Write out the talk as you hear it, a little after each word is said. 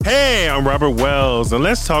Hey, I'm Robert Wells, and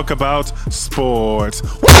let's talk about sports.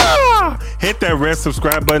 Wah! Hit that red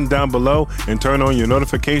subscribe button down below and turn on your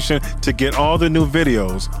notification to get all the new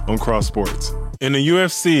videos on Cross Sports. In the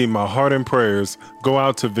UFC, my heart and prayers go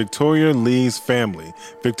out to Victoria Lee's family.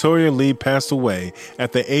 Victoria Lee passed away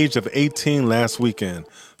at the age of 18 last weekend.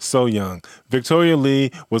 So young. Victoria Lee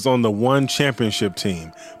was on the ONE Championship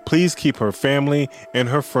team. Please keep her family and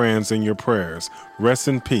her friends in your prayers. Rest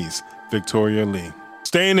in peace, Victoria Lee.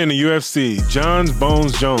 Staying in the UFC, Jon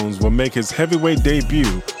Bones Jones will make his heavyweight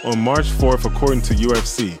debut on March 4th, according to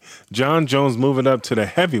UFC. Jon Jones moving up to the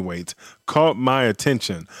heavyweight caught my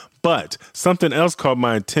attention, but something else caught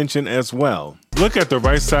my attention as well. Look at the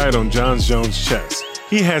right side on Jon Jones' chest.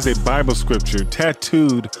 He has a Bible scripture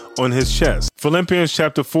tattooed on his chest. Philippians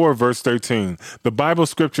chapter 4, verse 13. The Bible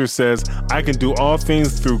scripture says, I can do all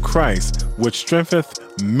things through Christ, which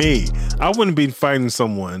strengtheneth me. I wouldn't be fighting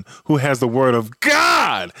someone who has the word of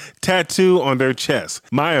God tattooed on their chest.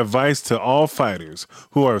 My advice to all fighters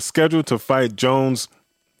who are scheduled to fight Jones,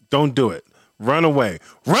 don't do it. Run away.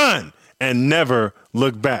 Run! And never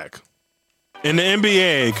look back. In the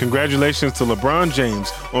NBA, congratulations to LeBron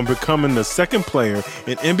James on becoming the second player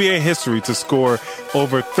in NBA history to score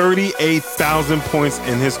over 38,000 points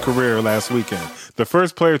in his career last weekend. The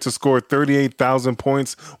first player to score 38,000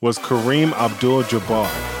 points was Kareem Abdul-Jabbar.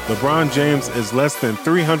 LeBron James is less than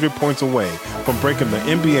 300 points away from breaking the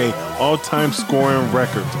NBA all-time scoring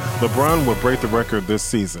record. LeBron will break the record this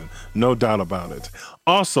season, no doubt about it.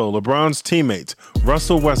 Also, LeBron's teammate,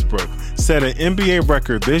 Russell Westbrook, set an NBA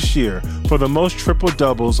record this year for the most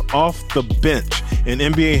triple-doubles off the bench in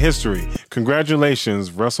NBA history.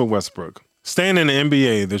 Congratulations, Russell Westbrook. Staying in the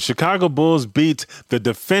NBA, the Chicago Bulls beat the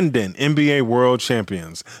defending NBA world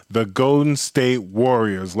champions, the Golden State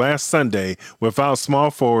Warriors, last Sunday without small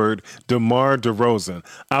forward DeMar DeRozan.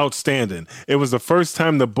 Outstanding. It was the first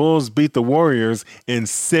time the Bulls beat the Warriors in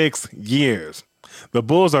 6 years. The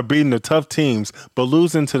Bulls are beating the tough teams, but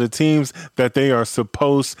losing to the teams that they are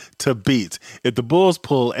supposed to beat. If the Bulls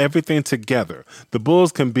pull everything together, the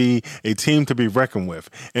Bulls can be a team to be reckoned with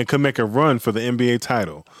and can make a run for the NBA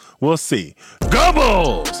title. We'll see. Go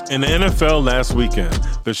Bulls! In the NFL last weekend,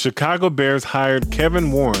 the Chicago Bears hired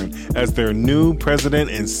Kevin Warren as their new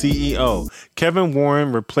president and CEO. Kevin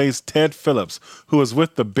Warren replaced Ted Phillips, who was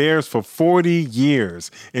with the Bears for 40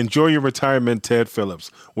 years. Enjoy your retirement, Ted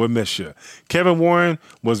Phillips. We'll miss you. Kevin Warren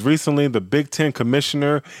was recently the Big Ten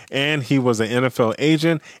commissioner, and he was an NFL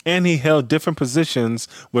agent, and he held different positions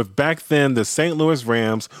with back then the St. Louis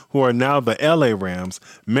Rams, who are now the LA Rams,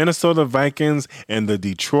 Minnesota Vikings, and the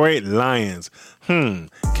Detroit Lions.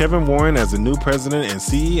 Kevin Warren as the new president and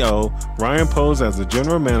CEO, Ryan Poles as the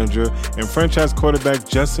general manager, and franchise quarterback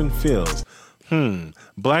Justin Fields.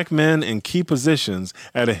 Black men in key positions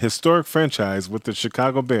at a historic franchise with the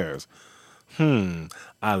Chicago Bears.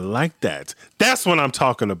 I like that. That's what I'm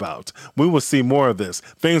talking about. We will see more of this.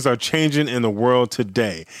 Things are changing in the world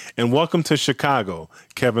today. And welcome to Chicago,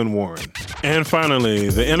 Kevin Warren. And finally,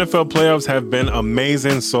 the NFL playoffs have been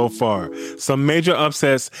amazing so far. Some major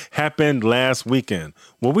upsets happened last weekend.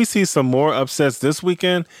 Will we see some more upsets this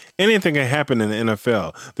weekend? Anything can happen in the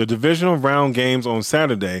NFL. The divisional round games on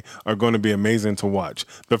Saturday are going to be amazing to watch.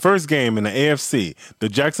 The first game in the AFC, the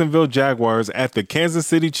Jacksonville Jaguars at the Kansas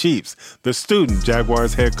City Chiefs. The student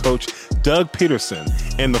Jaguars head coach Doug Peterson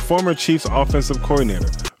and the former Chiefs offensive coordinator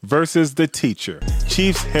versus the teacher,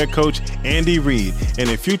 Chiefs head coach Andy Reid, and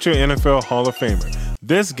a future NFL Hall of Famer.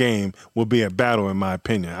 This game will be a battle, in my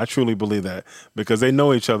opinion. I truly believe that because they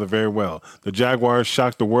know each other very well. The Jaguars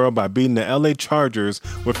shocked the world by beating the LA Chargers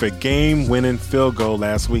with a game-winning field goal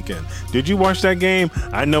last weekend. Did you watch that game?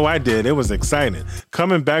 I know I did. It was exciting.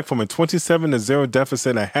 Coming back from a 27-0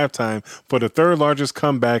 deficit at halftime for the third largest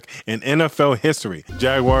comeback in NFL history.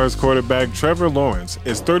 Jaguars quarterback Trevor Lawrence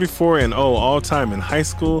is 34-0 all-time in high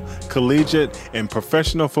school, collegiate, and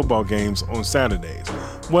professional football games on Saturdays.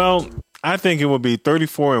 Well, I think it will be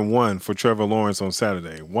 34-1 for Trevor Lawrence on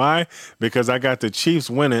Saturday. Why? Because I got the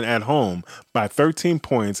Chiefs winning at home by 13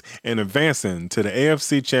 points and advancing to the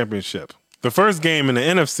AFC Championship. The first game in the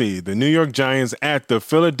NFC, the New York Giants at the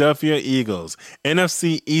Philadelphia Eagles,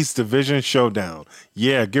 NFC East Division Showdown.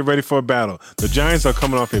 Yeah, get ready for a battle. The Giants are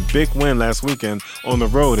coming off a big win last weekend on the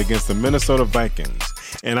road against the Minnesota Vikings.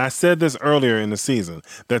 And I said this earlier in the season,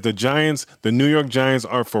 that the New York Giants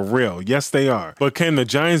are for real. Yes, they are. But can the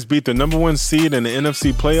Giants beat the number one seed in the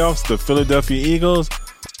NFC playoffs, the Philadelphia Eagles?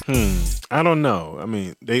 I don't know. I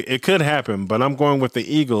mean, it could happen, but I'm going with the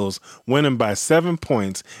Eagles winning by 7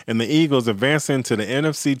 points and the Eagles advancing to the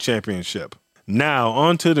NFC Championship. Now,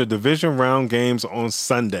 on to the division round games on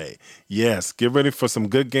Sunday. Yes, get ready for some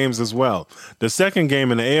good games as well. The second game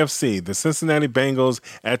in the AFC, the Cincinnati Bengals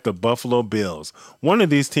at the Buffalo Bills. One of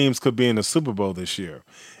these teams could be in the Super Bowl this year.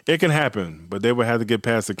 It can happen, but they would have to get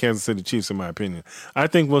past the Kansas City Chiefs, in my opinion. I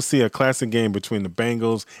think we'll see a classic game between the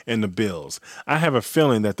Bengals and the Bills. I have a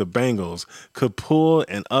feeling that the Bengals could pull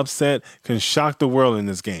an upset, can shock the world in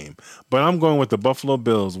this game. But I'm going with the Buffalo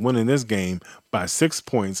Bills winning this game by 6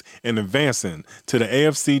 points and advancing to the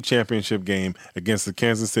AFC Championship game against the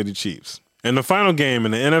Kansas City Chiefs. In the final game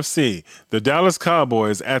in the NFC, the Dallas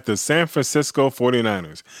Cowboys at the San Francisco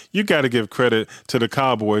 49ers. You got to give credit to the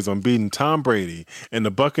Cowboys on beating Tom Brady and the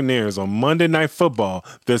Buccaneers on Monday Night Football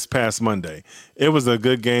this past Monday. It was a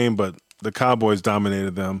good game, but the Cowboys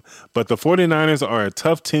dominated them. But the 49ers are a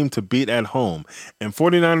tough team to beat at home. And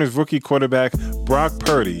 49ers rookie quarterback Brock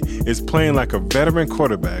Purdy is playing like a veteran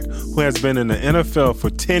quarterback who has been in the NFL for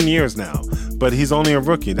 10 years now. But he's only a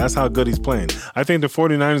rookie. That's how good he's playing. I think the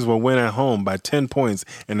 49ers will win at home by 10 points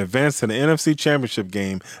and advance to the NFC Championship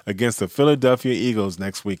game against the Philadelphia Eagles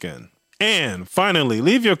next weekend. And finally,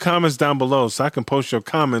 leave your comments down below so I can post your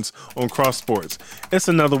comments on Cross Sports. It's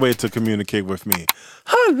another way to communicate with me.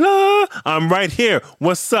 Hello, I'm right here.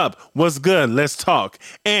 What's up? What's good? Let's talk.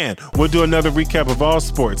 And we'll do another recap of all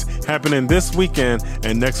sports happening this weekend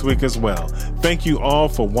and next week as well. Thank you all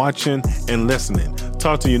for watching and listening.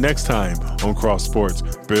 Talk to you next time on Cross Sports.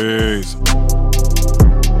 Peace.